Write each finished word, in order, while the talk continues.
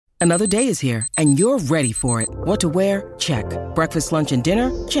Another day is here, and you're ready for it. What to wear? Check. Breakfast, lunch, and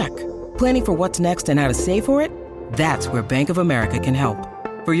dinner? Check. Planning for what's next and how to save for it? That's where Bank of America can help.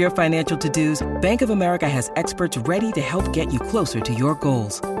 For your financial to-dos, Bank of America has experts ready to help get you closer to your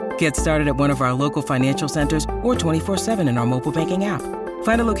goals. Get started at one of our local financial centers or 24/7 in our mobile banking app.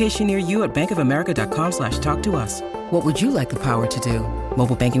 Find a location near you at bankofamerica.com/talktous. What would you like the power to do?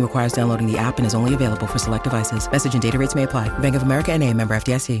 Mobile banking requires downloading the app and is only available for select devices. Message and data rates may apply. Bank of America N.A., member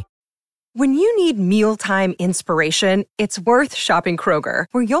FDIC. When you need mealtime inspiration, it's worth shopping Kroger,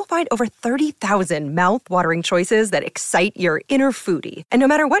 where you'll find over 30,000 mouth-watering choices that excite your inner foodie. And no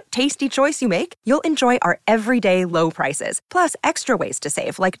matter what tasty choice you make, you'll enjoy our everyday low prices, plus extra ways to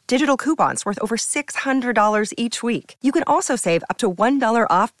save, like digital coupons worth over $600 each week. You can also save up to $1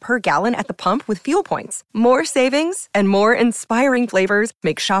 off per gallon at the pump with fuel points. More savings and more inspiring flavors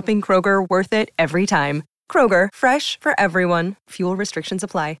make shopping Kroger worth it every time. Kroger, fresh for everyone. Fuel restrictions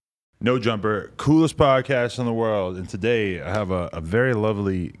apply. No Jumper, coolest podcast in the world. And today I have a very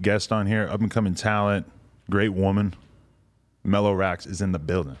lovely guest on here, up-and-coming talent, great woman. Mellow Rax is in the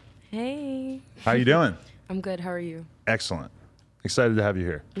building. Hey. How you doing? I'm good. How are you? Excellent. Excited to have you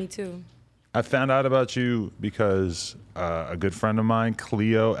here. Me too. I found out about you because a good friend of mine,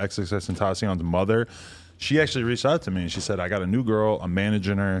 Cleo, XXXTentacion's mother, she actually reached out to me and she said, I got a new girl. I'm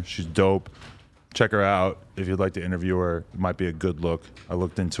managing her. She's dope. Check her out. If you'd like to interview her, it might be a good look. I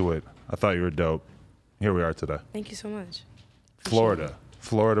looked into it. I thought you were dope. Here we are today. Thank you so much. Florida.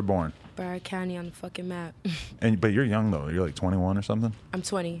 Florida born. Broward County on the fucking map. But you're young, though. You're like 21 or something? I'm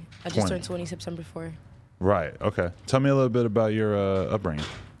 20. I just turned 20 September 4. Right. Okay. Tell me a little bit about your upbringing.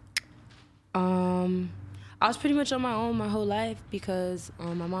 I was pretty much on my own my whole life because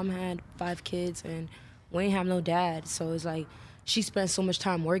my mom had 5 kids and we didn't have no dad. So it's like she spent so much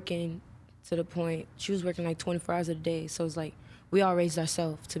time working to the point she was working like 24 hours a day. So it's like we all raised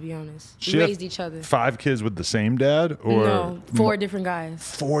ourselves, to be honest. We raised each other. 5 kids with the same dad? Or no, 4 different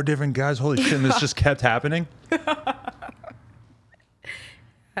guys. 4 different guys? Holy shit, and this just kept happening?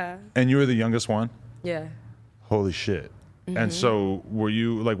 And you were the youngest one? Yeah. Holy shit. Mm-hmm. And so were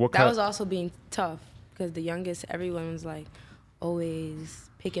you, like, what kind of... That was also being tough because the youngest, everyone was like always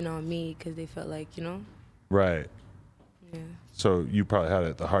picking on me because they felt like, you know? Right. Yeah. So you probably had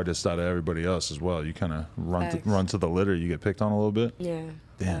it the hardest out of everybody else as well. You kind of run to the litter. You get picked on a little bit. Yeah.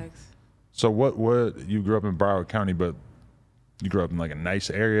 Damn. Facts. So what you grew up in Broward County, but you grew up in like a nice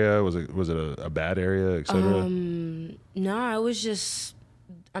area? Was it a bad area, et cetera? No, it was just.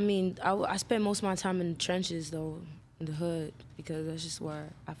 I mean, I spent most of my time in the trenches though, in the hood, because that's just where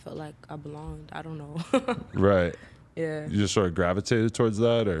I felt like I belonged. I don't know. Right. Yeah. You just sort of gravitated towards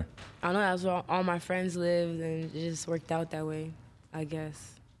that, or? I don't know. That's where all my friends lived, and it just worked out that way, I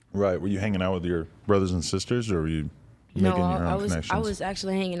guess. Right. Were you hanging out with your brothers and sisters, or were you making your own connections? I was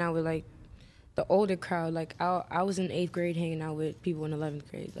actually hanging out with like the older crowd. Like I was in 8th grade hanging out with people in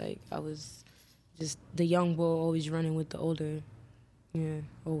 11th grade. Like I was just the young bull always running with the older. Yeah,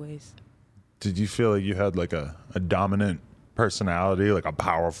 always. Did you feel like you had like a dominant personality, like a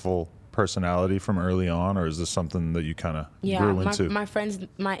powerful personality from early on, or is this something that you kind of grew into? My friends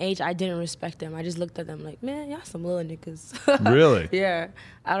my age, I didn't respect them. I just looked at them like, man, y'all some little niggas. Really? Yeah.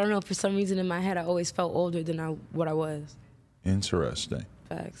 I don't know, for some reason in my head I always felt older than what I was. Interesting.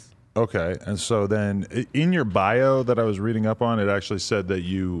 Facts. Okay, and so then in your bio that I was reading up on, it actually said that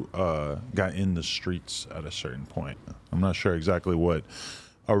you got in the streets at a certain point. I'm not sure exactly what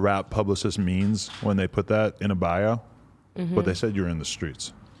a rap publicist means when they put that in a bio, but they said you were in the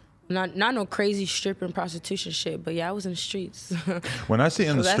streets. Not no crazy strip and prostitution shit, but yeah, I was in the streets. When I see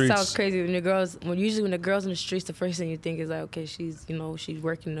in the streets, that sounds crazy. When the girls in the streets, the first thing you think is like, okay, she's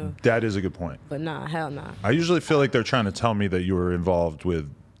working the. That is a good point. But nah, hell nah. I usually feel like they're trying to tell me that you were involved with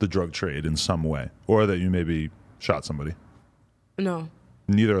the drug trade in some way, or that you maybe shot somebody. No.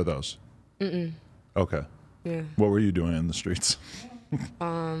 Neither of those. Mm-mm. Okay. Yeah. What were you doing in the streets?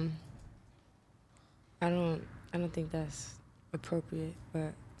 I don't think that's appropriate,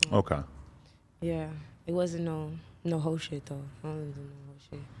 but. Okay. Yeah, it wasn't no whole shit though. I don't do no whole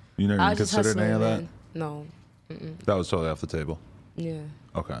shit. You never even considered any of that? No. Mm-mm. That was totally off the table. Yeah.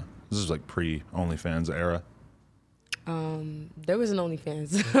 Okay. This is like pre-OnlyFans era. There was an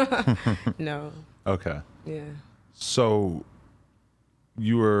OnlyFans. No. Okay. Yeah. So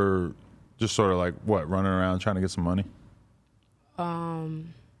you were just sort of like what, running around trying to get some money?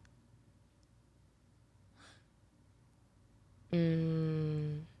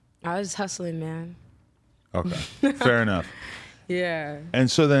 I was hustling, man. Okay. Fair enough. Yeah. And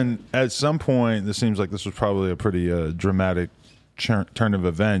so then at some point, this seems like this was probably a pretty dramatic turn of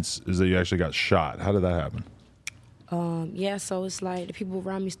events, is that you actually got shot. How did that happen? Yeah, so it's like the people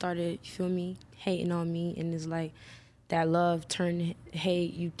around me started, you feel me, hating on me, and it's like that love turned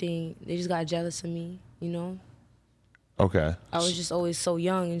hate. You think they just got jealous of me, you know? Okay. I was just always so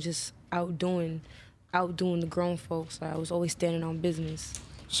young and just outdoing the grown folks. I was always standing on business.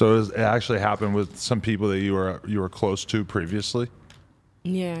 So it actually happened with some people that you were close to previously?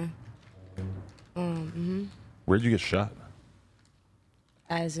 Yeah. Where'd you get shot?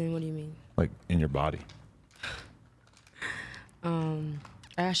 As in, what do you mean? Like in your body? I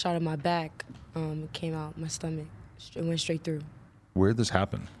got shot in my back. It came out my stomach. It went straight through. Where did this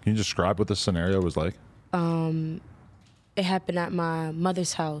happen? Can you describe what the scenario was like? It happened at my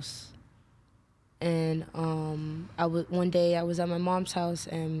mother's house. And one day I was at my mom's house,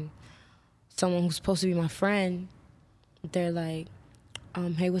 and someone who's supposed to be my friend, they're like,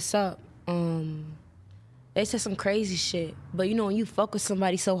 hey, what's up? They said some crazy shit. But you know, when you fuck with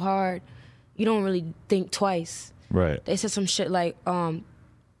somebody so hard, you don't really think twice. Right. They said some shit like,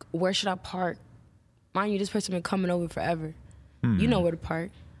 where should I park? Mind you, this person been coming over forever. You know where to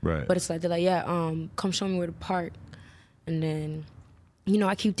park. Right. But it's like, they're like, yeah, come show me where to park. And then, you know,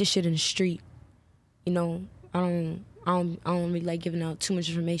 I keep this shit in the street. You know, I don't really like giving out too much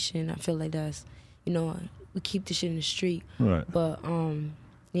information. I feel like that's, you know, we keep this shit in the street. Right. But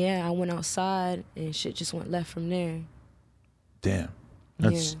yeah, I went outside and shit just went left from there. Damn.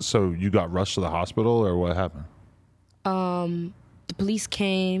 Yeah. So you got rushed to the hospital, or what happened? The police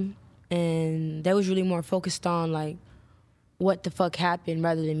came and they was really more focused on like what the fuck happened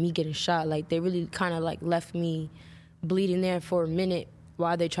rather than me getting shot. Like they really kind of like left me bleeding there for a minute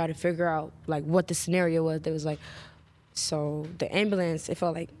while they tried to figure out like what the scenario was. They was like, so the ambulance, it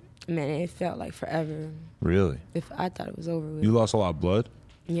felt like forever. Really? I thought it was over with. You lost a lot of blood?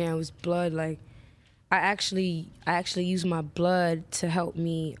 Yeah, it was blood. Like I actually used my blood to help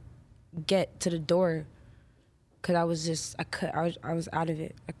me get to the door. Cause I was out of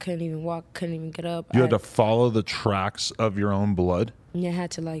it. I couldn't even walk, couldn't even get up. You had to follow the tracks of your own blood? Yeah, I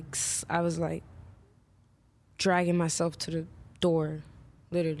had to I was like dragging myself to the door,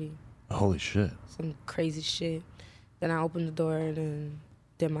 literally. Holy shit. Some crazy shit. Then I opened the door and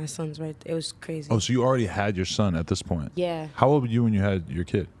then my son's right there. It was crazy. Oh, so you already had your son at this point? Yeah. How old were you when you had your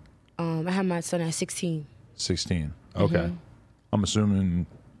kid? I had my son at 16. 16. Okay. I'm assuming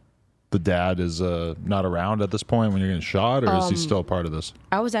the dad is not around at this point when you're getting shot, or is he still part of this?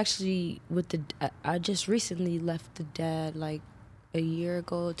 I was actually I just recently left the dad like a year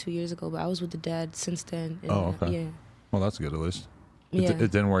ago, 2 years ago, but I was with the dad since then. And, Oh, okay. Yeah. Well, that's good at least. Yeah. It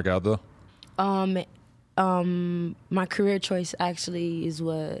didn't work out though? My career choice actually is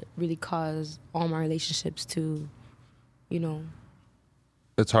what really caused all my relationships to, you know.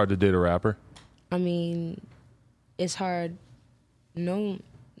 It's hard to date a rapper? I mean, it's hard. No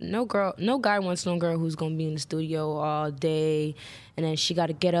guy wants no girl who's gonna be in the studio all day, and then she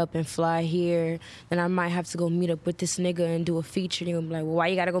gotta get up and fly here. Then I might have to go meet up with this nigga and do a feature. And they're gonna be like, well, why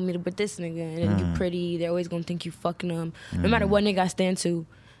you gotta go meet up with this nigga? And then you pretty. They're always gonna think you fucking them. No matter what nigga I stand to,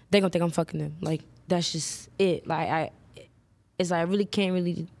 they gonna think I'm fucking them. Like that's just it. Like it's like I really can't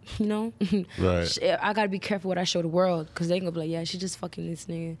really, you know. Right. I gotta be careful what I show the world, because they gonna be like, yeah, she just fucking this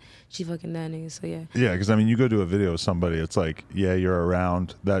nigga, she fucking that nigga. So yeah. Yeah, because I mean, you go do a video with somebody, it's like, yeah, you're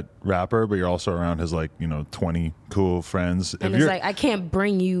around that rapper, but you're also around his 20 cool friends. And it's like, I can't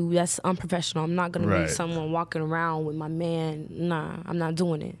bring you. That's unprofessional. I'm not gonna Right. be someone walking around with my man. Nah, I'm not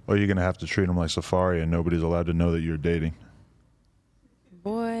doing it. Or you're gonna have to treat him like Safari, and nobody's allowed to know that you're dating.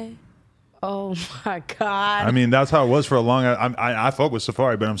 Boy. Oh my God. I mean, that's how it was for a long. I fuck with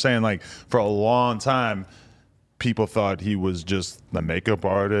Safari, but I'm saying for a long time, people thought he was just the makeup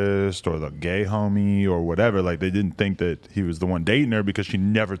artist or the gay homie or whatever. Like they didn't think that he was the one dating her because she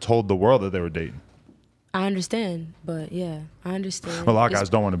never told the world that they were dating. I understand, but yeah, I understand. A lot of guys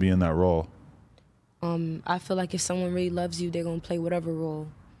don't want to be in that role. I feel like if someone really loves you, they're gonna play whatever role.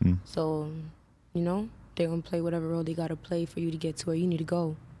 So, they're gonna play whatever role they gotta play for you to get to where you need to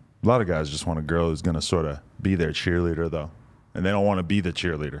go. A lot of guys just want a girl who's going to sort of be their cheerleader, though. And they don't want to be the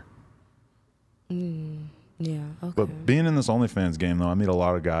cheerleader. Yeah, okay. But being in this OnlyFans game, though, I meet a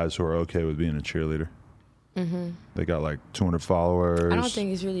lot of guys who are okay with being a cheerleader. They got 200 followers. I don't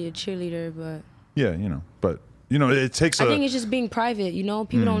think it's really a cheerleader, but... Yeah, but, it takes I think it's just being private,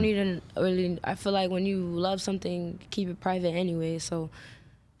 People don't need really... I feel like when you love something, keep it private anyway, so...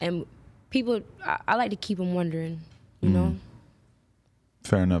 And people... I like to keep them wondering, you know?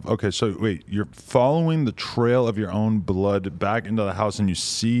 Fair enough. Okay, so wait, you're following the trail of your own blood back into the house, and you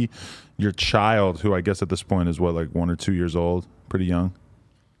see your child, who I guess at this point is 1 or 2 years old, pretty young.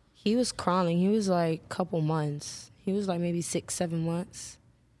 He was crawling. He was a couple months. He was maybe 6-7 months.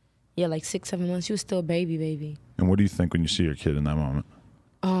 Yeah, like 6, 7 months. She was still a baby. And what do you think when you see your kid in that moment?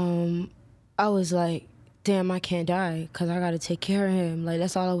 I was like, damn, I can't die because I got to take care of him. Like,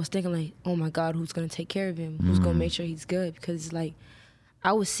 that's all I was thinking. Like, oh, my God, who's going to take care of him? Who's going to make sure he's good? Because, it's like,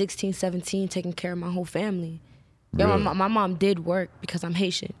 I was 16, 17 taking care of my whole family. Yeah, Really? my mom did work because I'm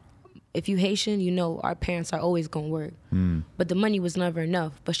Haitian. If you Haitian, you know our parents are always going to work. But the money was never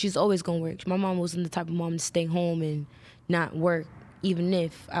enough. But she's always going to work. My mom wasn't the type of mom to stay home and not work, even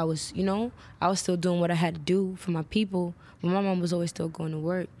if I was, I was still doing what I had to do for my people. But my mom was always still going to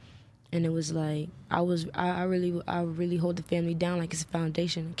work. And it was like, I really hold the family down like it's a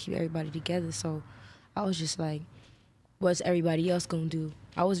foundation and keep everybody together. So I was just like, what's everybody else going to do?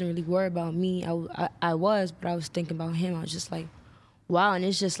 I wasn't really worried about me. I was, but I was thinking about him. I was just like, wow. And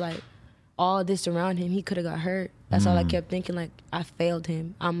it's just like all this around him, he could have got hurt. That's all I kept thinking. Like, I failed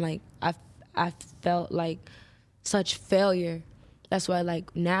him. I'm like, I felt like such failure. That's why,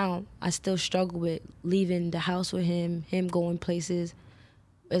 like, now I still struggle with leaving the house with him going places.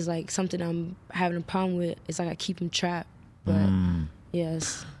 It's like something I'm having a problem with. It's like I keep him trapped. But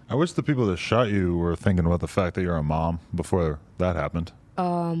yes. I wish the people that shot you were thinking about the fact that you're a mom before that happened.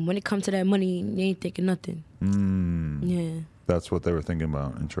 When it comes to that money, you ain't thinking nothing. Yeah. That's what they were thinking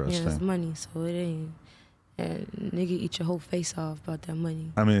about. Interesting. Yeah, it's money, so it ain't. Nigga, eat your whole face off about that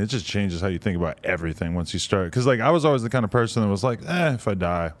money. I mean, it just changes how you think about everything once you start. Because, like, I was always the kind of person that was like, if I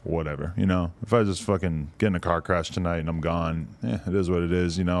die, whatever. If I just fucking get in a car crash tonight and I'm gone, it is what it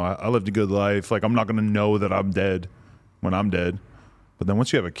is. I lived a good life. Like, I'm not going to know that I'm dead when I'm dead. But then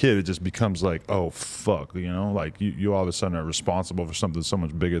once you have a kid, it just becomes like, oh, fuck, Like, you all of a sudden are responsible for something so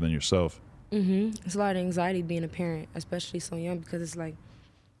much bigger than yourself. It's a lot of anxiety being a parent, especially so young, because it's like,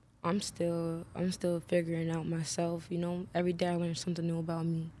 I'm still figuring out myself, Every day I learn something new about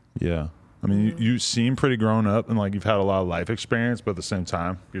me. Yeah. I mean, you seem pretty grown up and, like, you've had a lot of life experience, but at the same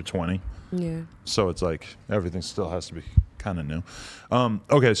time, you're 20. Yeah. So it's like everything still has to be kind of new.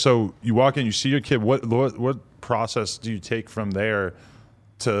 Okay, so you walk in, you see your kid. What process do you take from there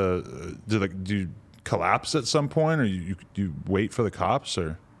to do you collapse at some point, or you wait for the cops,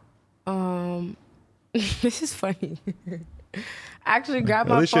 or? This is funny. I actually grabbed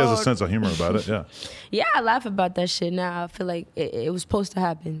my phone. At least she has a sense of humor about it, yeah. Yeah, I laugh about that shit now. I feel like it was supposed to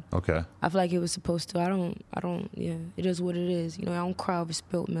happen. Okay. I feel like it was supposed to. I don't, yeah, it is what it is. I don't cry over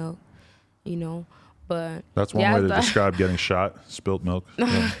spilt milk, but. That's one way to describe getting shot, spilt milk.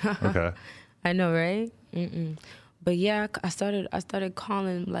 Yeah. Okay. I know, right? But yeah, I started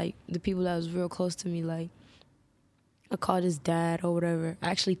calling, like, the people that was real close to me, like, I called his dad or whatever. I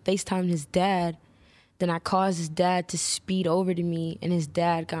actually FaceTimed his dad. Then I caused his dad to speed over to me, and his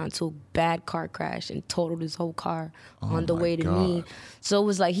dad got into a bad car crash and totaled his whole car on the way to me. So it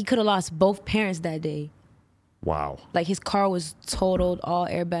was like he could have lost both parents that day. Wow. Like, his car was totaled, all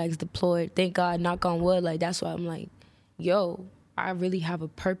airbags deployed. Thank God, knock on wood. Like, that's why I'm like, yo, I really have a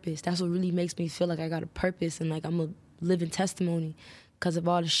purpose. That's what really makes me feel like I got a purpose and like I'm a living testimony because of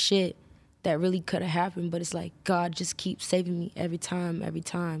all the shit that really could have happened. But it's like God just keeps saving me every time.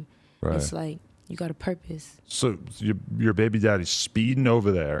 Right. It's like, you got a purpose. So your baby daddy's speeding over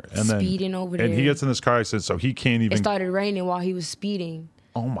there. And he gets in this car accident, so he can't even... It started raining while he was speeding.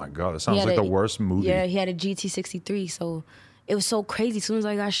 Oh, my God. That sounds like the worst movie. Yeah, he had a GT63, so it was so crazy. As soon as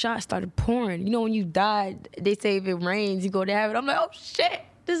I got shot, it started pouring. When you died, they say if it rains, you go to heaven. I'm like, oh, shit.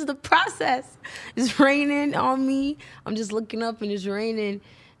 This is the process. It's raining on me. I'm just looking up, and it's raining.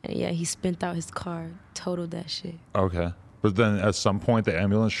 And, yeah, he spent out his car, totaled that shit. Okay. But then at some point, the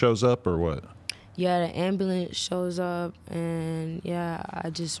ambulance shows up, or what? Yeah, the ambulance shows up, and yeah, I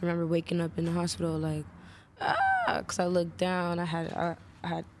just remember waking up in the hospital like, because I looked down, I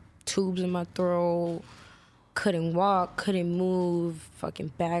had tubes in my throat, couldn't walk, couldn't move,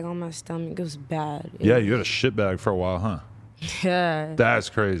 fucking bag on my stomach. It was bad. Yeah, you had a shit bag for a while, huh? Yeah. That's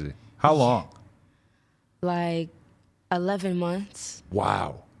crazy. How long? Like 11 months.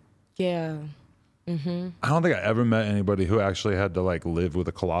 Wow. Yeah. I don't think I ever met anybody who actually had to like live with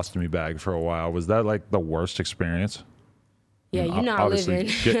a colostomy bag for a while. Was that like the worst experience? Yeah, you're not obviously,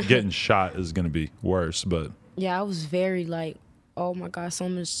 living. Getting shot is going to be worse, but. Yeah, I was very like, oh my God, so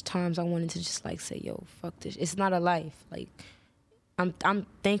much times I wanted to just like say, yo, fuck this. It's not a life. Like, I'm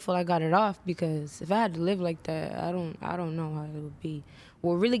thankful I got it off because if I had to live like that, I don't know how it would be.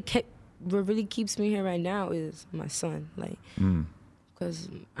 What really keeps me here right now is my son. Like. Because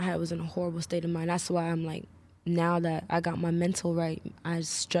I was in a horrible state of mind. That's why I'm like, now that I got my mental right, I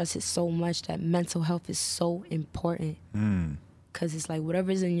stress it so much that mental health is so important. Because it's like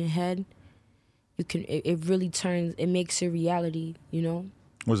whatever's in your head, it really turns, it makes your reality,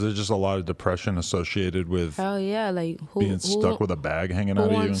 Was there just a lot of depression associated with Hell yeah, like being stuck with a bag hanging out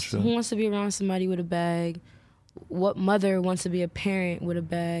of you and shit? Who wants to be around somebody with a bag? What mother wants to be a parent with a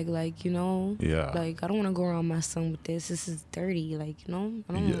bag? Like, you know? Yeah. Like, I don't want to go around my son with this. This is dirty. Like, you know?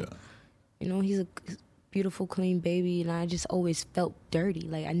 I don't know. You know, he's a beautiful, clean baby, and I just always felt dirty.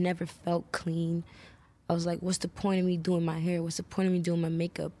 Like, I never felt clean. I was like, what's the point of me doing my hair? What's the point of me doing my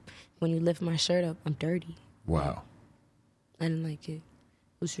makeup? When you lift my shirt up, I'm dirty. Wow. I didn't like it.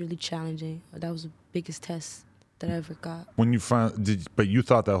 It was really challenging. That was the biggest test that I ever got. When you but you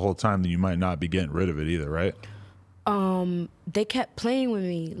thought that whole time that you might not be getting rid of it either, right? They kept playing with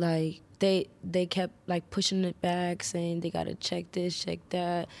me. Like, they kept like pushing it back, saying they gotta check this, check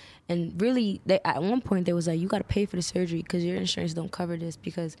that, and really, at one point they was like, you gotta pay for the surgery because your insurance don't cover this,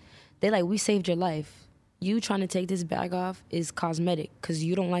 because they like, we saved your life. You trying to take this bag off is cosmetic because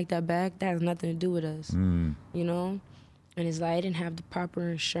you don't like that bag. That has nothing to do with us, you know? And it's like, I didn't have the proper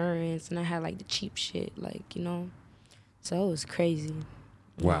insurance, and I had like the cheap shit, like, you know? So it was crazy.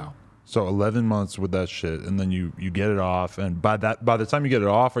 Wow. So 11 months with that shit, and then you get it off, and by the time you get it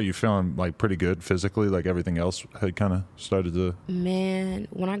off, are you feeling like pretty good physically, like everything else had kind of started to... Man,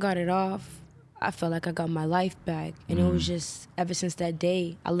 when I got it off, I felt like I got my life back. And it was just, ever since that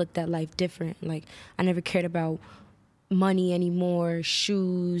day, I looked at life different. Like, I never cared about money anymore,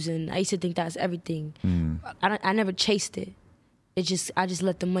 shoes, and I used to think that's everything. I never chased it. I just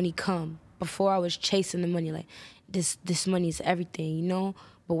let the money come. Before I was chasing the money, like, this money is everything, you know?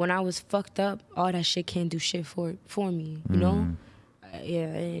 But when I was fucked up, all that shit can't do shit for me, you know? Yeah,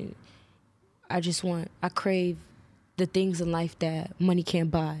 and I crave the things in life that money can't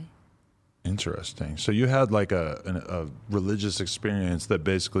buy. Interesting. So you had like a religious experience that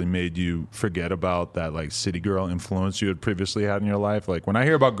basically made you forget about that like city girl influence you had previously had in your life. Like, when I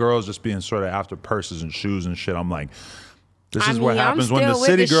hear about girls just being sort of after purses and shoes and shit, I'm like, this is what happens when the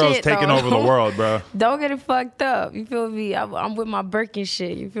city girl's taking over the world, bro. Don't get it fucked up. You feel me? I'm with my Birkin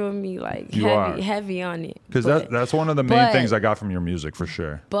shit. You feel me? Like, heavy on it. Because that's one of the main things I got from your music, for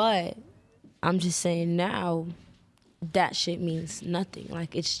sure. But I'm just saying now, that shit means nothing.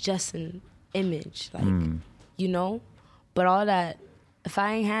 Like, it's just an image, like, you know? But all that, if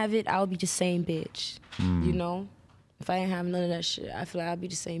I ain't have it, I'll be the same bitch, you know? If I ain't have none of that shit, I feel like I'll be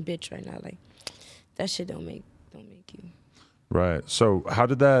the same bitch right now. Like, that shit don't make you. Right. So how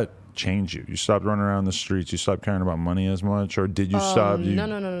did that change you? You stopped running around the streets? You stopped caring about money as much? Or did you stop?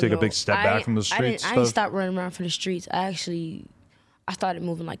 No. Take a big step back from the streets? I didn't stop running around from the streets. I started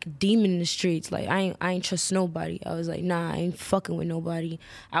moving like a demon in the streets. Like, I ain't trust nobody. I was like, nah, I ain't fucking with nobody.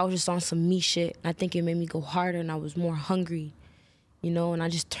 I was just on some me shit. I think it made me go harder, and I was more hungry, you know? And I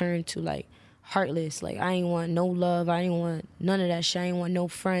just turned to like heartless. Like, I ain't want no love. I ain't want none of that shit. I ain't want no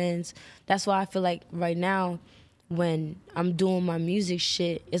friends. That's why I feel like right now, when I'm doing my music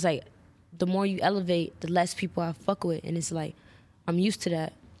shit, it's like the more you elevate, the less people I fuck with. And it's like, I'm used to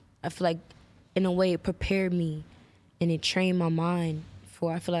that. I feel like in a way it prepared me and it trained my mind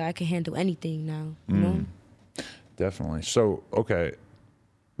for, I feel like I can handle anything now, you know? Definitely. So, okay,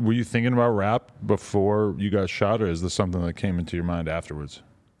 were you thinking about rap before you got shot, or is this something that came into your mind afterwards?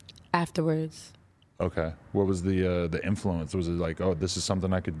 Afterwards. Okay. What was the influence? Was it like, oh, this is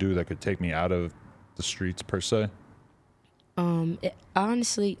something I could do that could take me out of the streets per se? It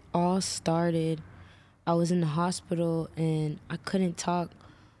honestly all started, I was in the hospital and I couldn't talk,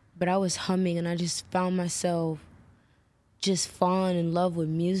 but I was humming, and I just found myself just falling in love with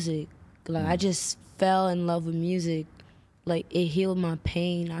music. Like, I just fell in love with music. Like, it healed my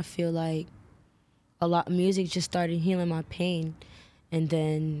pain. I feel like music just started healing my pain. And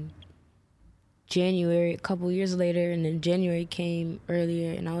then January, a couple years later, and then January came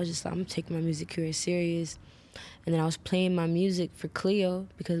earlier, and I was just like, I'm gonna take my music career serious. And then I was playing my music for Cleo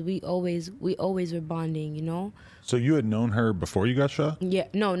because we always were bonding, you know? So you had known her before you got shot? Yeah,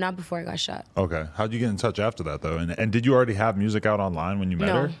 no, not before I got shot. Okay. How'd you get in touch after that, though? And did you already have music out online when you met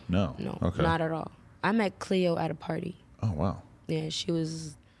her? No. Okay. Not at all. I met Cleo at a party. Oh, wow. Yeah, she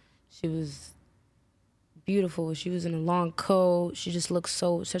was beautiful. She was in a long coat. She just looked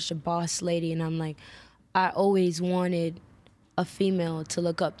such a boss lady. And I'm like, I always wanted a female to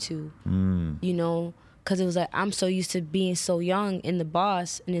look up to, you know? Because it was like, I'm so used to being so young and the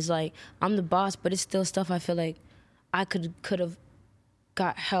boss. And it's like, I'm the boss, but it's still stuff I feel like I could have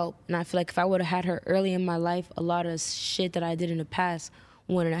got help. And I feel like if I would have had her early in my life, a lot of shit that I did in the past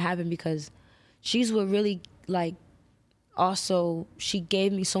wouldn't have happened, because she's what really, like, also, she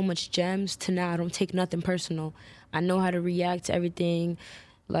gave me so much gems to now I don't take nothing personal. I know how to react to everything.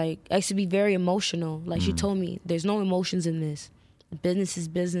 Like, I used to be very emotional. Like, she told me, there's no emotions in this. Business is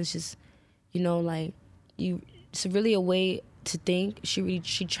business. Just, you know, like, it's really a way to think.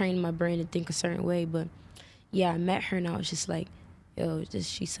 She trained my brain to think a certain way. But yeah, I met her and I was just like, yo,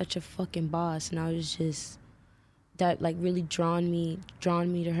 she's such a fucking boss. And I was just, that like really drawn me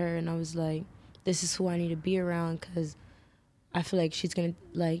to her. And I was like, this is who I need to be around, because I feel like she's gonna,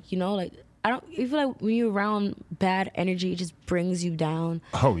 like, you know, like, I feel like when you're around bad energy, it just brings you down.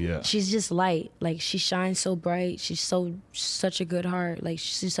 Oh yeah. She's just light. Like, she shines so bright. She's such a good heart. Like,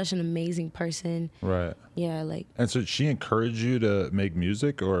 she's such an amazing person. Right. Yeah, like. And so she encouraged you to make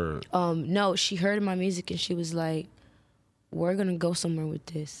music, or? No, she heard my music and she was like, we're gonna go somewhere with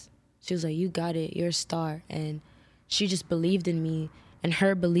this. She was like, you got it. You're a star. And she just believed in me. And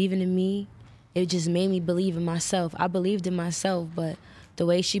her believing in me, it just made me believe in myself. I believed in myself, but the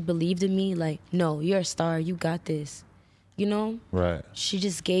way she believed in me, like, no, you're a star, you got this, you know? Right. She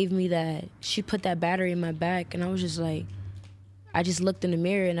just gave me that, she put that battery in my back, and I was just like, I just looked in the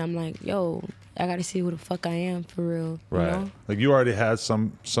mirror and I'm like, yo, I gotta see who the fuck I am for real, right. You know? Like, you already had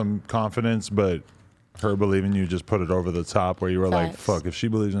some confidence, but her believing you just put it over the top, where you were Facts. like, fuck, if she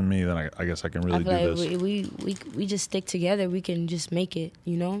believes in me, then I guess I can really do like this. we just stick together, we can just make it,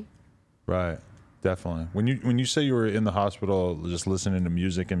 you know? Right. Definitely. When you say you were in the hospital just listening to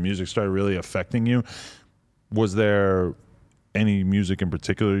music, and music started really affecting you, was there any music in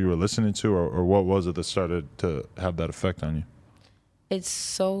particular you were listening to, or what was it that started to have that effect on you? It's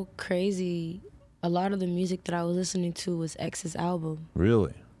so crazy. A lot of the music that I was listening to was X's album.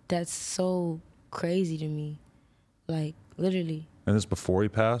 Really? That's so crazy to me. Like, literally. And this before he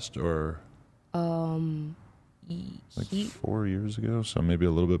passed, or? Like 4 years ago, so maybe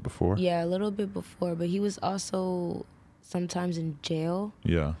a little bit before? Yeah, a little bit before, but he was also sometimes in jail.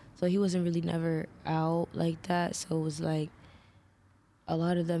 Yeah. So he wasn't really never out like that. So it was like a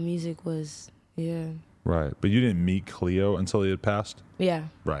lot of that music was, yeah. Right. But you didn't meet Cleo until he had passed? Yeah.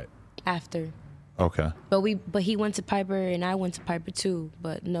 Right. After. Okay. But he went to Piper and I went to Piper too,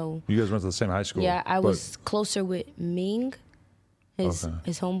 but no. You guys went to the same high school? Yeah, I was closer with Ming, his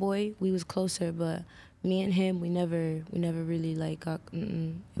homeboy. We was closer, but me and him, we never really like got,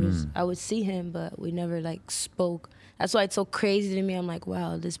 it was, I would see him, but we never like spoke. That's why it's so crazy to me. I'm like,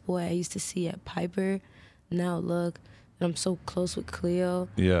 wow, this boy I used to see at Piper, now look, and I'm so close with Cleo.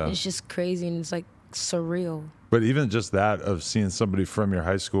 Yeah. It's just crazy and it's like surreal. But even just that of seeing somebody from your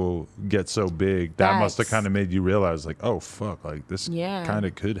high school get so big, that must have kind of made you realize, like, oh, fuck, like this kind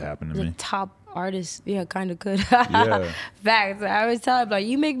of could happen to the me. Top artist, kind of could. Yeah. Facts. I always tell him, like,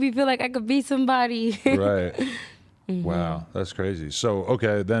 you make me feel like I could be somebody. Right. Wow, that's crazy. So,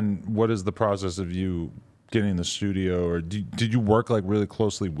 okay, then what is the process of you getting in the studio, or did you work like really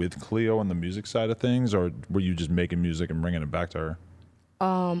closely with Cleo on the music side of things, or were you just making music and bringing it back to her?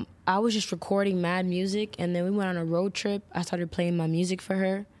 I was just recording mad music, and then we went on a road trip. I started playing my music for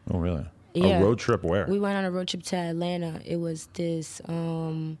her. Oh, really? Yeah. A road trip where? We went on a road trip to Atlanta. It was this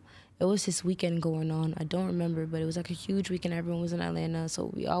weekend going on. I don't remember, but it was like a huge weekend. Everyone was in Atlanta,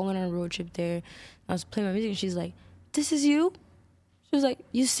 so we all went on a road trip there. I was playing my music, and she's like, "This is you?" She was like,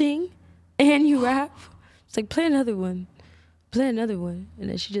 "You sing and you rap?" It's like, play another one. And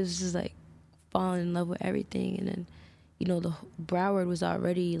then she just was like falling in love with everything, and then, the Broward was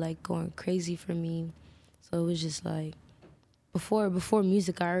already like going crazy for me. So it was just like, before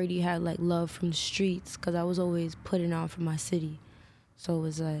music, I already had like love from the streets, because I was always putting on for my city. So it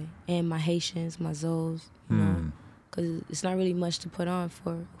was like, and my Haitians, my Zoes, because it's not really much to put on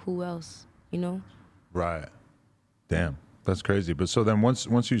for who else, Right. Damn. That's crazy. But so then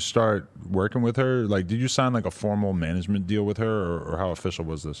once you start working with her, like, did you sign like a formal management deal with her, or how official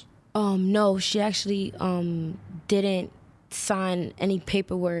was this? No, she actually didn't sign any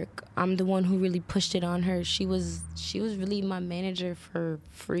paperwork. I'm the one who really pushed it on her. She was really my manager for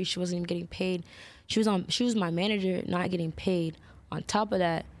free. She wasn't even getting paid. She was my manager, not getting paid. On top of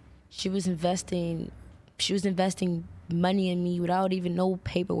that, she was investing money in me without even no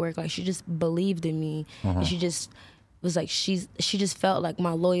paperwork. Like, she just believed in me. And she just was like, she just felt like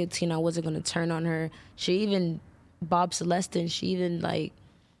my loyalty, and I wasn't gonna turn on her. She even, Bob Celestin, she even like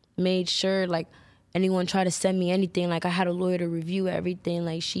made sure, like, anyone tried to send me anything, like, I had a lawyer to review everything.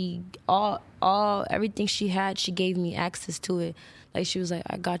 Like, she everything she had, she gave me access to it. Like, she was like,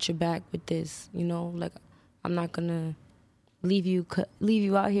 I got your back with this, like, I'm not gonna leave you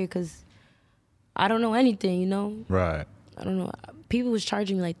out here because I don't know anything, Right. I don't know. People was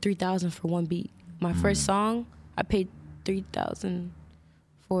charging me like $3,000 for one beat. My first song, I paid $3,000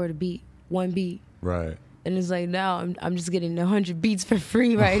 for the beat, one beat. Right. And it's like, now I'm just getting 100 beats for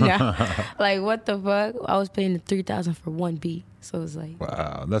free right now. Like, what the fuck? I was paying the $3,000 for one beat. So it's like,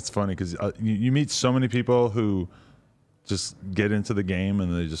 wow, that's funny, because you meet so many people who just get into the game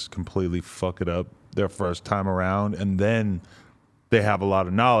and they just completely fuck it up their first time around, and then they have a lot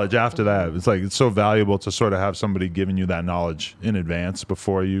of knowledge after that. It's like, it's so valuable to sort of have somebody giving you that knowledge in advance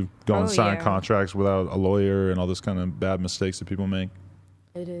before you go and sign contracts without a lawyer and all this kind of bad mistakes that people make.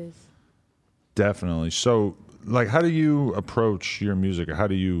 It is. Definitely. So, like, how do you approach your music, or how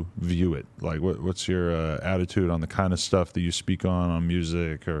do you view it? Like, what's your attitude on the kind of stuff that you speak on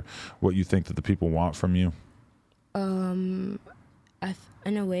music, or what you think that the people want from you?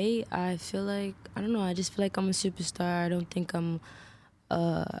 In a way, I feel like, I don't know, I just feel like I'm a superstar. I don't think I'm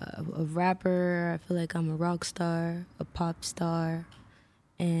a rapper. I feel like I'm a rock star, a pop star,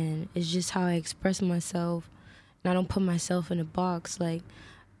 and it's just how I express myself. And I don't put myself in a box. Like,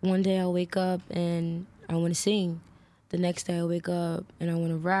 one day I'll wake up and I want to sing. The next day I wake up and I want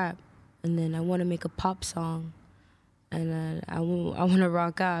to rap. And then I want to make a pop song. And then I want to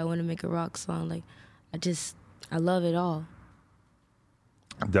rock out. I want to make a rock song. Like, I love it all.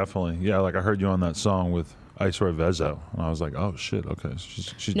 Definitely. Yeah, like I heard you on that song with Icewear Vezo, and I was like, oh shit, okay.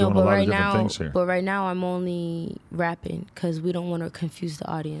 She's doing a lot of different things here. But right now I'm only rapping because we don't want to confuse the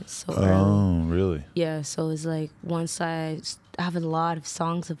audience so early. Oh, really? Yeah, so it's like once I have a lot of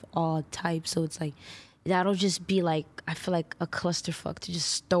songs of all types, so it's like that'll just be like, I feel like a clusterfuck to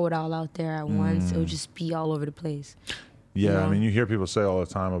just throw it all out there at once. It'll just be all over the place. Yeah, you know? I mean, you hear people say all the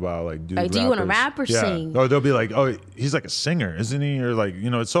time about, like, dude, like, do you want to rap or sing? Or they'll be like, oh, he's like a singer, isn't he? Or like, you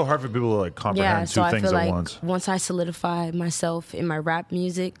know, it's so hard for people to like comprehend two things at once. Once I solidify myself in my rap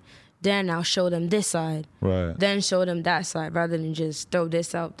music, then I'll show them this side. Right. Then show them that side, rather than just throw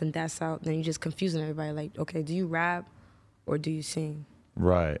this out, then that's out. Then you're just confusing everybody. Like, okay, do you rap or do you sing?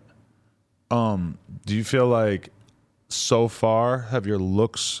 Right. Do you feel like so far have your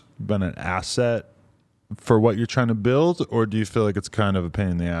looks been an asset for what you're trying to build, or do you feel like it's kind of a pain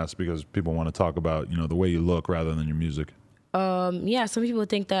in the ass because people want to talk about, you know, the way you look rather than your music? Yeah, some people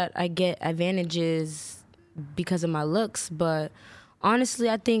think that I get advantages because of my looks, but honestly,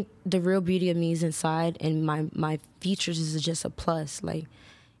 I think the real beauty of me is inside, and my features is just a plus. Like,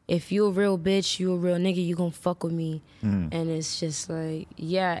 if you a real bitch, you a real nigga, you gonna fuck with me. And it's just like,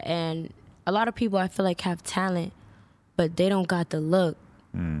 yeah, and a lot of people I feel like have talent, but they don't got the look.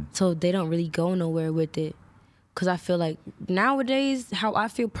 So they don't really go nowhere with it. Because I feel like nowadays, how I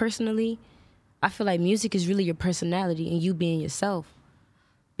feel personally, I feel like music is really your personality and you being yourself.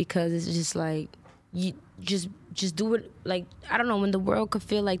 Because it's just like, you just do it. Like, I don't know, when the world could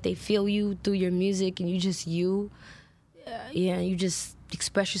feel like they feel you through your music and you just you. Yeah, you just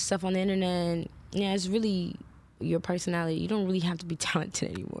express yourself on the internet. And yeah, it's really your personality. You don't really have to be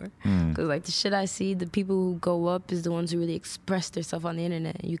talented anymore. Because like the shit I see, the people who go up is the ones who really express themselves on the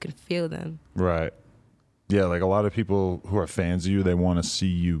internet, and you can feel them. Right. Yeah, like a lot of people who are fans of you, they want to see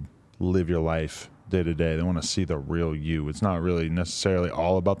you live your life day to day. They want to see the real you. It's not really necessarily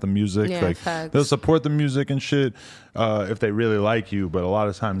all about the music. Yeah, like facts. They'll support the music and shit if they really like you, but a lot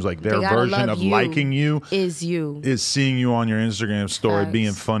of times like their version of liking you is seeing you on your Instagram story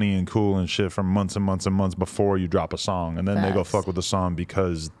being funny and cool and shit for months and months and months before you drop a song, and then they go fuck with the song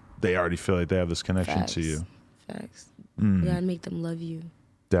because they already feel like they have this connection to you. Facts. You gotta make them love you.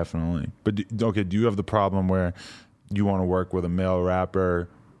 Definitely. But do you have the problem where you want to work with a male rapper,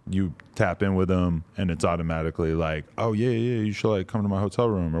 you tap in with them, and it's automatically like, oh yeah, you should like come to my hotel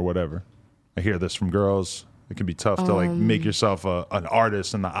room or whatever? I hear this from girls. It can be tough to like make yourself an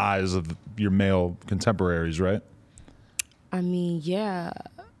artist in the eyes of your male contemporaries, right? I mean, yeah.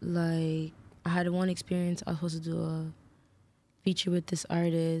 Like, I had one experience. I was supposed to do a feature with this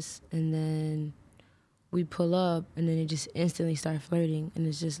artist, and then we pull up, and then it just instantly start flirting, and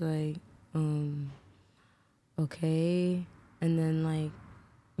it's just like, okay, and then like,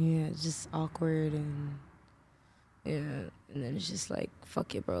 yeah, it's just awkward, and yeah, and then it's just like,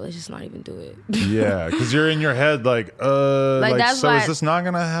 fuck it, bro, let's just not even do it. Yeah, because you're in your head like that's so is this not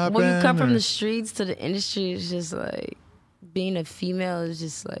gonna happen? When you come from the streets to the industry, it's just like, being a female is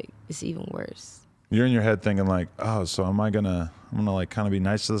just like, it's even worse. You're in your head thinking like, oh, so I'm gonna like kind of be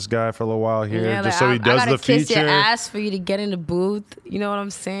nice to this guy for a little while here, yeah, just like, so he does the feature. I gotta kiss your ass for you to get in the booth. You know what I'm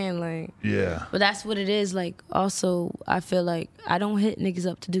saying? Like, yeah. But that's what it is. Like, also, I feel like I don't hit niggas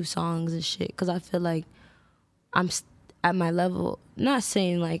up to do songs and shit, because I feel like I'm at my level. Not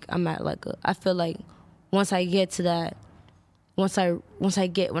saying like I'm at like I feel like once I get to that, once I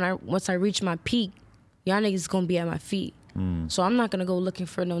reach my peak, y'all niggas gonna be at my feet. So I'm not gonna go looking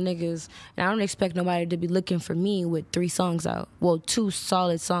for no niggas, and I don't expect nobody to be looking for me with 3 songs out. Well, 2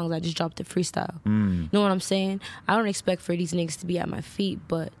 solid songs I just dropped the freestyle. You know what I'm saying? I don't expect for these niggas to be at my feet,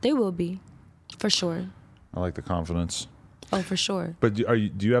 but they will be, for sure. I like the confidence. Oh, for sure. But do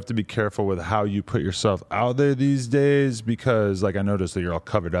you have to be careful with how you put yourself out there these days? Because like I noticed that you're all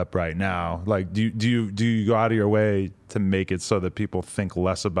covered up right now. Like do you go out of your way to make it so that people think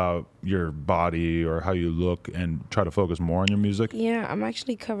less about your body or how you look and try to focus more on your music? Yeah, I'm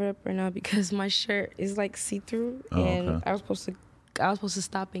actually covered up right now because my shirt is like see-through, and okay. I was supposed to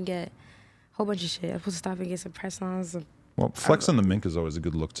stop and get a whole bunch of shit. I was supposed to stop and get some press-ons. Well, flexing the mink is always a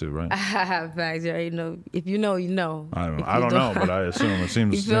good look too, right? I have bags, you already know. If you know, you know. I don't know, but I assume it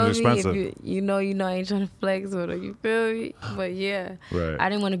seems expensive. If you know, I ain't trying to flex or you feel me? But yeah, right. I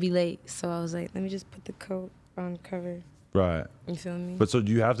didn't want to be late, so I was like, let me just put the coat on cover. Right. You feel me? But so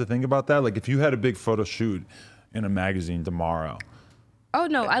do you have to think about that? Like if you had a big photo shoot in a magazine tomorrow. Oh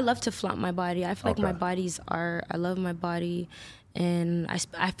no, I love to flaunt my body. I feel like Okay. my body's art. I love my body, and I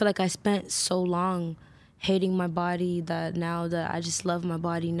feel like I spent so long hating my body that now that I just love my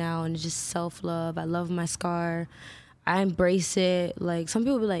body now, and it's just self-love. I love my scar. I embrace it. Like some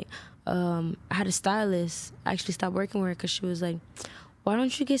people be like, I had a stylist. I actually stopped working with her because she was like, why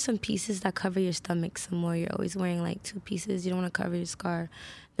don't you get some pieces that cover your stomach some more? You're always wearing like 2 pieces. You don't want to cover your scar.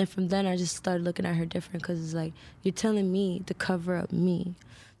 Then from then I just started looking at her different because it's like, you're telling me to cover up me.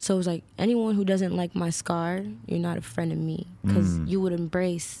 So it was like, anyone who doesn't like my scar, you're not a friend of me, because you would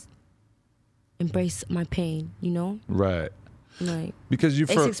embrace my pain, you know? Right. Like, Because it's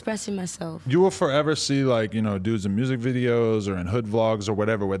expressing myself. you will forever see like, you know, dudes in music videos or in hood vlogs or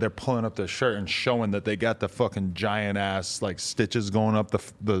whatever where they're pulling up their shirt and showing that they got the fucking giant ass like stitches going up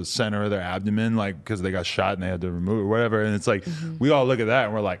the center of their abdomen, like because they got shot and they had to remove it or whatever. And it's like, we all look at that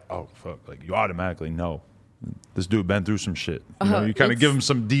and we're like, oh, fuck. Like you automatically know this dude been through some shit. You know, you kind of give him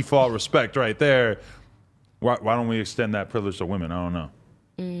some default respect right there. Why don't we extend that privilege to women? I don't know.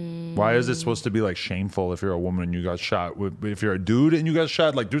 Why is it supposed to be like shameful if you're a woman and you got shot? If you're a dude and you got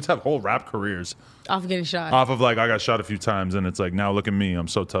shot, like dudes have whole rap careers Off getting shot. off of like I got shot a few times and it's like now look at me, I'm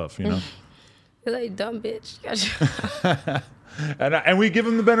so tough, you know. You're like, dumb bitch. and we give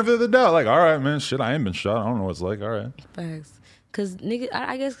him the benefit of the doubt, like all right, man, shit, I ain't been shot. I don't know what it's like. All right, Facts. Cause nigga,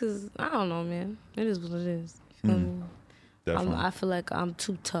 I guess cause I don't know, man. It is what it is. You feel me? definitely. I feel like I'm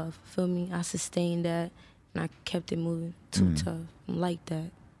too tough. Feel me? I sustained that and I kept it moving. Too tough. I'm like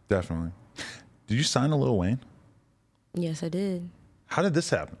that. Definitely. Did you sign to Lil Wayne? Yes, I did. How did this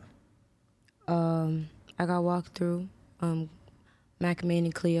happen? I got walked through. Mac Main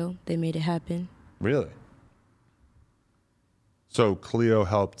and Cleo, they made it happen. Really? So Cleo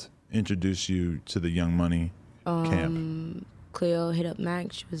helped introduce you to the Young Money camp. Cleo hit up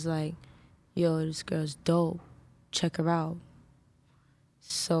Mac. She was like, yo, this girl's dope. Check her out.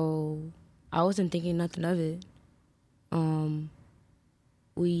 So I wasn't thinking nothing of it.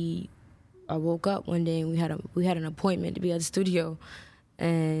 I woke up one day and we had an appointment to be at the studio,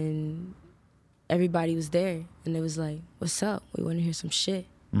 and everybody was there, and it was like, what's up? We want to hear some shit.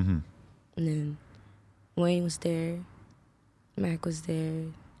 Mm-hmm. And then Wayne was there, Mac was there,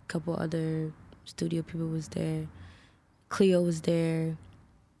 a couple other studio people was there, Cleo was there,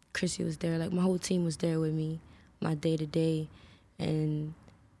 Chrissy was there, like my whole team was there with me, my day to day, and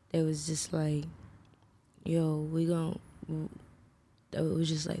it was just like, yo, it was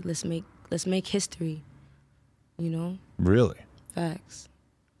just like, let's make history, you know? Really? Facts.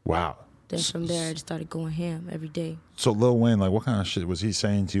 Wow. Then from there, I just started going ham every day. So Lil Wayne, like, what kind of shit was he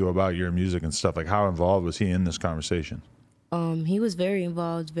saying to you about your music and stuff? Like, how involved was he in this conversation? He was very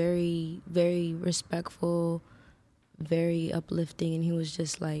involved, very, very respectful, very uplifting, and he was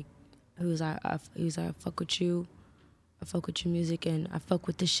just like, he was like, I fuck with you, I fuck with your music, and I fuck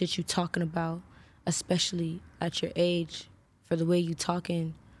with the shit you talking about, especially at your age, for the way you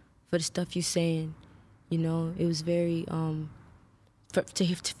talking, for the stuff you saying, you know. It was very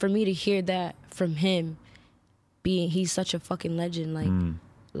for me to hear that from him, he's such a fucking legend.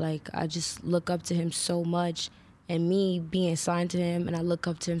 Like I just look up to him so much, and me being signed to him, and I look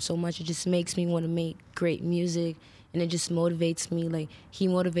up to him so much, it just makes me want to make great music, and it just motivates me. Like he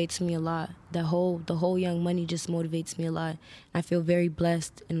motivates me a lot. The whole Young Money just motivates me a lot. I feel very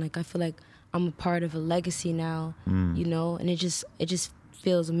blessed, and like I feel like I'm a part of a legacy now, you know, and it just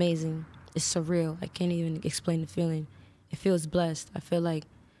feels amazing. It's surreal. I can't even explain the feeling. It feels blessed. I feel like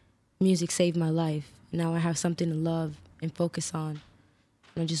music saved my life. Now I have something to love and focus on.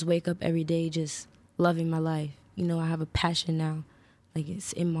 And I just wake up every day just loving my life. You know, I have a passion now. Like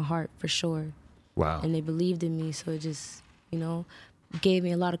it's in my heart for sure. Wow. And they believed in me, so it just, you know, gave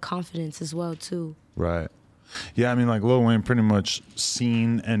me a lot of confidence as well too. Right. Yeah, I mean, like Lil Wayne pretty much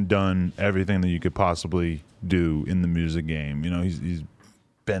seen and done everything that you could possibly do in the music game. You know, he's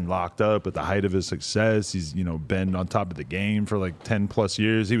been locked up at the height of his success. He's, you know, been on top of the game for like 10 plus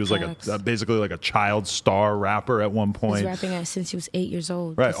years. He was like basically like a child star rapper at one point. He's rapping since he was 8 years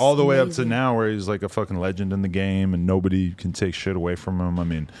old. Right, That's all the way up to amazing. now where he's like a fucking legend in the game and nobody can take shit away from him. I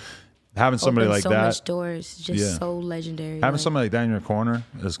mean, having somebody Opened like so that, much doors, just Yeah. so legendary. having like, somebody like that in your corner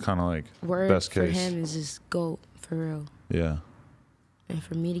is kind of like word best for case. him is just GOAT for real. Yeah. And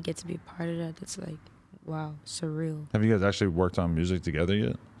for me to get to be a part of that, that's like, wow, surreal. Have you guys actually worked on music together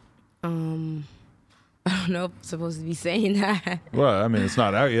yet? I don't know if I'm supposed to be saying that. Well, I mean, it's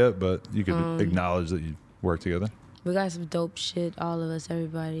not out yet, but you could acknowledge that you work together. We got some dope shit, all of us,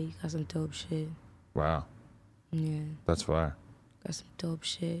 everybody got some dope shit. Wow, Yeah, that's fire. got some dope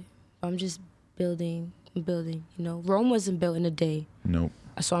shit. I'm just building, you know. Rome wasn't built in a day. Nope.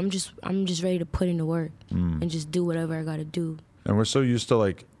 So I'm just ready to put in the work and just do whatever I gotta do. And we're so used to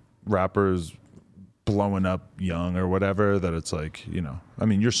like rappers blowing up young or whatever that it's like, you know, I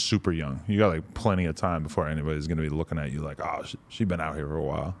mean, you're super young. You got like plenty of time before anybody's gonna be looking at you like, oh, she been out here for a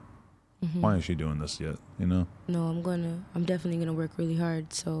while. Why ain't she doing this yet? You know? No, I'm definitely gonna work really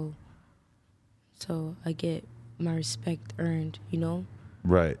hard so I get my respect earned, you know?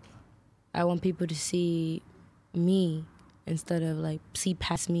 Right. I want people to see me instead of like see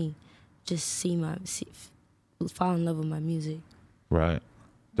past me. Just fall in love with my music. Right.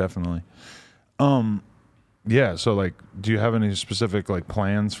 Definitely. Yeah, so like do you have any specific like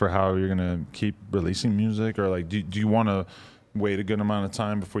plans for how you're gonna keep releasing music, or like do you wanna wait a good amount of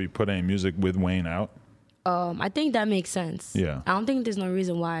time before you put any music with Wayne out? I think that makes sense. Yeah. I don't think there's no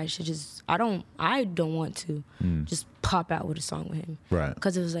reason why I should just I don't want to just pop out with a song with him. Right.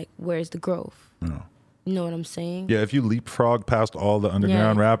 Because it was like, where's the growth? No. You know what I'm saying? Yeah, if you leapfrog past all the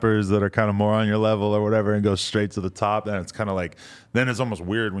underground Yeah. rappers that are kind of more on your level or whatever and go straight to the top, then it's kind of like, then it's almost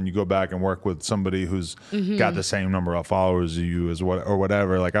weird when you go back and work with somebody who's got the same number of followers as you as what or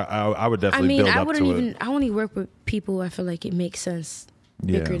whatever. Like I would definitely build up to it. I only work with people who I feel like it makes sense.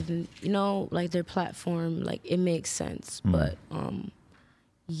 Yeah. Bigger than, you know, like their platform, like it makes sense. But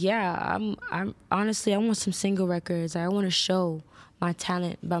yeah, I'm honestly I want some single records. I want to show my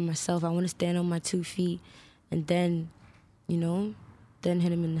talent by myself. I want to stand on my 2 feet and then, you know, then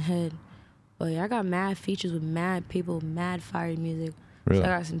hit him in the head. But yeah, I got mad features with mad people, mad fire music. Really? So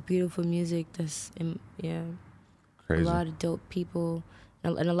I got some beautiful music that's Crazy. a lot of dope people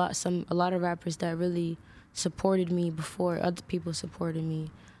and a lot of rappers that really supported me before other people supported me,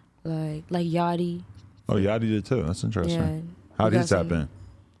 like Yachty. Oh, Yachty did too. That's interesting. Yeah. How'd We he got tap some- in?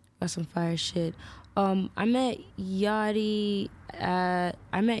 Got some fire shit. I met Yachty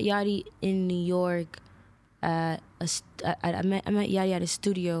in New York at I met Yachty at a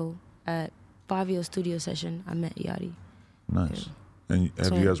studio at Fabio studio session. I met Yachty. Nice. And have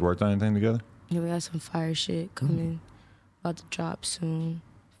So- you guys worked on anything together? Yeah, we got some fire shit coming, about to drop soon.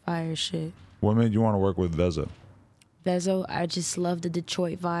 Fire shit. What made you want to work with Vezo? Vezo, I just love the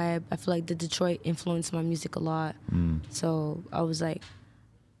Detroit vibe. I feel like the Detroit influenced my music a lot. So I was like,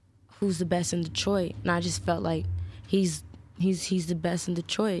 who's the best in Detroit? And I just felt like he's the best in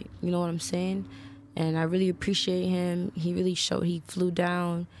Detroit. You know what I'm saying? And I really appreciate him. He flew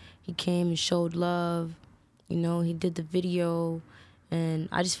down. He came and showed love. You know, he did the video. And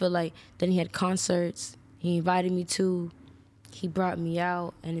I just feel like then he had concerts. He invited me to. He brought me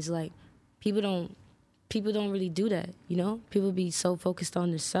out. And it's like, people don't really do that, you know? People be so focused on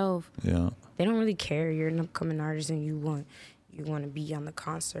themselves. Yeah. They don't really care. You're an upcoming artist and you want to be on the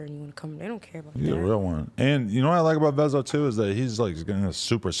concert and you want to come. They don't care about He's that. a real one. And you know what I like about Vezo too is that he's like in a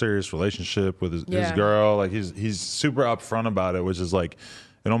super serious relationship with his Yeah. girl. Like he's super upfront about it, which is like,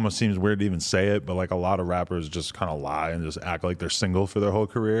 it almost seems weird to even say it, but like a lot of rappers just kind of lie and just act like they're single for their whole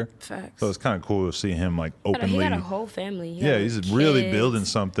career. Facts. So it's kind of cool to see him like He openly. got a whole family. He Yeah, got he's really kids. building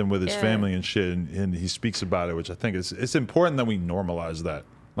something with his Yeah. family and shit, and he speaks about it, which I think it's important that we normalize that.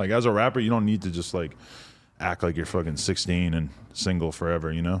 Like as a rapper, you don't need to just like act like you're fucking 16 and single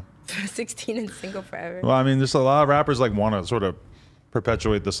forever, you know? 16 and single forever. Well, I mean, there's a lot of rappers like want to sort of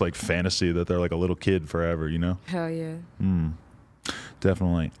perpetuate this like fantasy that they're like a little kid forever, you know? Hell yeah.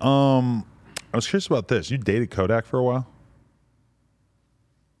 Definitely. I was curious about this. You dated Kodak for a while?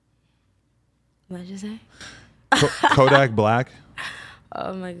 What did you say? Kodak Black,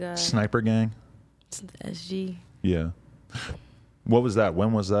 Oh my God. Sniper Gang. It's the SG. Yeah. What was that?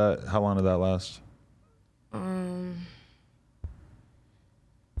 When was that? How long did that last?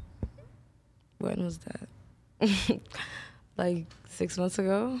 When was that? Like 6 months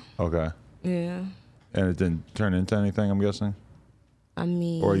ago? Okay. Yeah. And it didn't turn into anything, I'm guessing? I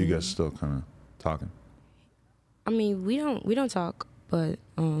mean. Or are you guys still kind of talking? I mean, we don't talk, but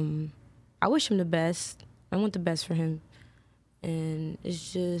I wish him the best. I want the best for him. and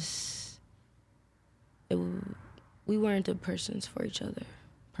it's just we weren't the persons for each other.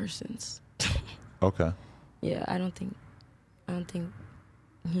 Persons. Okay. Yeah, I don't think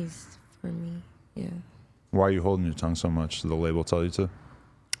he's for me. Yeah. Why are you holding your tongue so much? Did the label tell you to?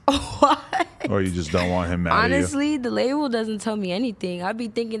 What? Or you just don't want him mad at you? Honestly, the label doesn't tell me anything. I'd be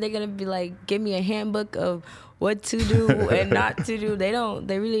thinking they're gonna be like, give me a handbook of what to do and not to do. They don't.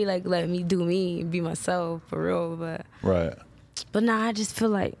 They really like let me do me and be myself for real. But nah, I just feel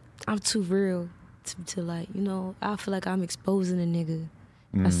like I'm too real to like, you know. I feel like I'm exposing a nigga.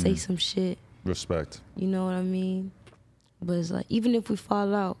 I say some shit. Respect. You know what I mean? But it's like, even if we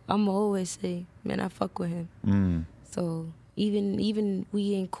fall out, I'ma always say, man, I fuck with him. So even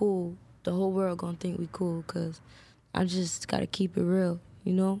we ain't cool, the whole world gonna think we cool, cause I just gotta keep it real,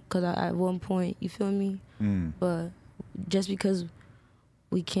 you know? Cause at one point, you feel me? But just because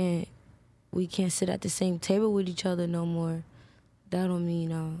we can't sit at the same table with each other no more, that don't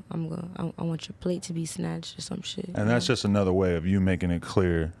mean I want your plate to be snatched or some shit. And that's just another way of you making it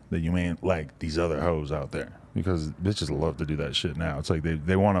clear that you ain't like these other hoes out there. Because bitches love to do that shit now. It's like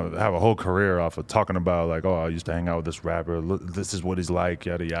they want to have a whole career off of talking about like, oh, I used to hang out with this rapper. Look, this is what he's like,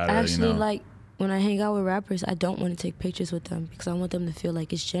 yada yada. Actually, you know? like when I hang out with rappers, I don't want to take pictures with them because I want them to feel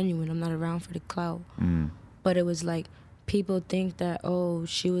like it's genuine. I'm not around for the clout. But it was like people think that, oh,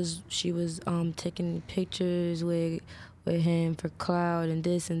 she was taking pictures with him for clout and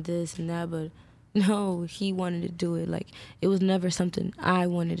this and that, but no, he wanted to do it. Like it was never something I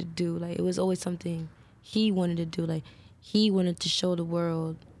wanted to do. Like it was always something he wanted to do. Like he wanted to show the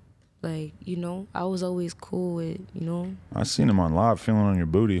world. Like, you know, I was always cool with, you know. I seen him on live feeling on your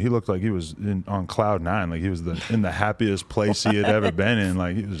booty. He looked like he was on cloud 9. Like he was in the happiest place he had ever been in.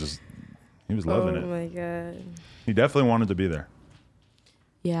 Like he was loving it. Oh my God. He definitely wanted to be there.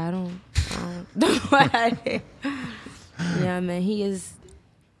 Yeah, I don't yeah, man, he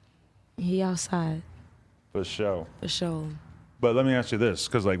outside. For sure. For sure. But let me ask you this,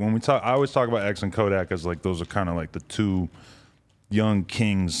 because like when we talk, I always talk about X and Kodak as like those are kind of like the two young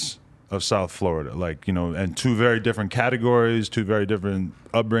kings of South Florida, like, you know, and two very different categories, two very different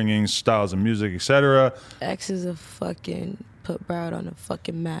upbringings, styles of music, etc. X is a fucking put Broward on a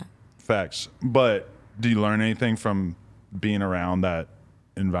fucking map. Facts. But do you learn anything from being around that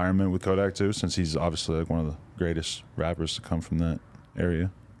environment with Kodak too, since he's obviously like one of the greatest rappers to come from that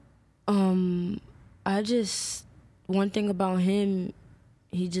area? One thing about him,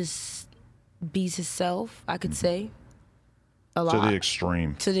 he just beats himself, I could say. A lot. To the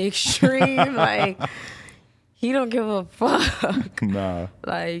extreme. To the extreme. Like, he don't give a fuck. Nah.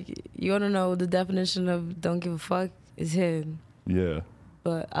 Like, you want to know the definition of don't give a fuck is him. Yeah.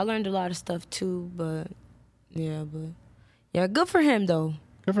 But I learned a lot of stuff too, but good for him though.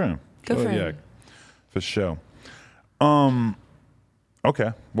 Good for him. Good for him. Yeah, for sure.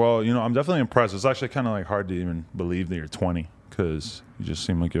 Okay. Well, you know, I'm definitely impressed. It's actually kind of like hard to even believe that you're 20 because you just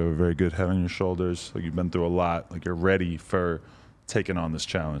seem like you have a very good head on your shoulders. Like you've been through a lot. Like you're ready for taking on this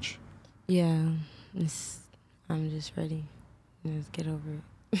challenge. Yeah. I'm just ready. Let's get over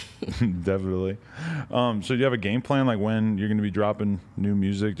it. Definitely. So do you have a game plan, like when you're going to be dropping new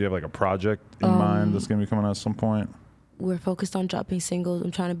music? Do you have like a project in mind that's going to be coming out at some point? We're focused on dropping singles. I'm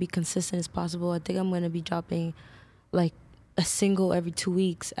trying to be consistent as possible. I think I'm going to be dropping like a single every 2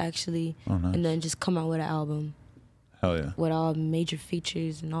 weeks, actually. Oh, nice. And then just come out with an album. Hell yeah. With all major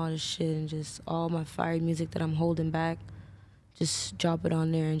features and all this shit and just all my fire music that I'm holding back. Just drop it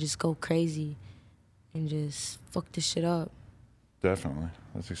on there and just go crazy and just fuck this shit up. Definitely.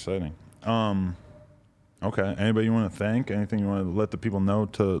 That's exciting. Okay. Anybody you want to thank? Anything you want to let the people know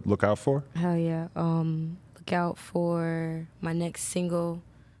to look out for? Hell yeah. Look out for my next single,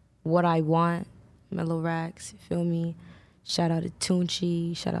 What I Want, Mellow Racks, you feel me? Shout out to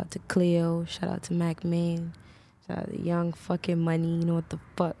Tunchi, shout out to Cleo, shout out to Mac Main, shout out to Young fucking Money, you know what the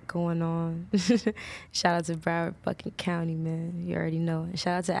fuck going on. Shout out to Broward fucking County, man, you already know. And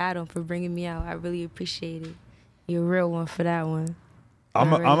shout out to Adam for bringing me out, I really appreciate it. You're a real one for that one.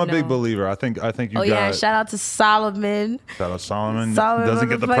 I'm a big believer. I think you got. Oh yeah, and shout out to Solomon. Shout out Solomon. Doesn't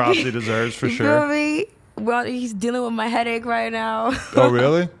get the props he deserves for sure. You feel me? Well, he's dealing with my headache right now. Oh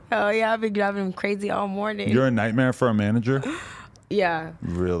really? Oh yeah, I've been driving him crazy all morning. You're a nightmare for a manager? Yeah.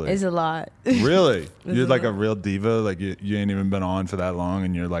 Really? It's a lot. Really? You're like a real diva? Like you ain't even been on for that long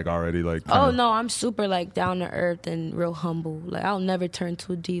and you're like already like Oh no, I'm super like down to earth and real humble. Like I'll never turn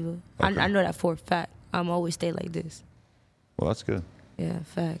to a diva. Okay. I know that for a fact. I'm always stay like this. Well, that's good. Yeah,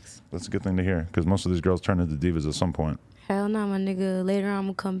 facts. That's a good thing to hear because most of these girls turn into divas at some point. Hell no, my nigga. Later on, I'm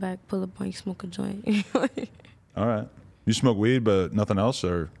gonna come back, pull up on you, smoke a joint. All right. You smoke weed, but nothing else,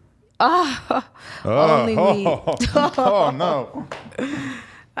 or? Only weed. Oh no.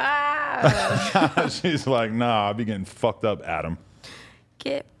 She's like, nah, I'll be getting fucked up, Adam.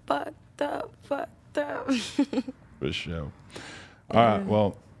 Get fucked up. For sure. All right,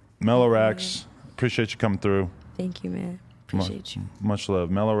 well, Mellow Racks, appreciate you coming through. Thank you, man. Appreciate you. Much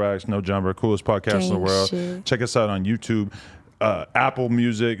love. Mellow Racks, No Jumper, coolest podcast in the world. Shit. Check us out on YouTube, Apple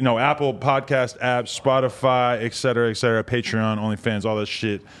Podcast apps, Spotify, et cetera, Patreon, OnlyFans, all that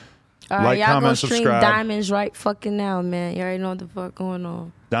shit. All right, like, y'all comment, go stream subscribe. Diamonds right fucking now, man. You already know what the fuck going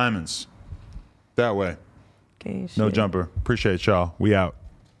on. Diamonds. That way. Okay, No shit. Jumper. Appreciate y'all. We out.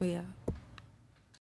 We out.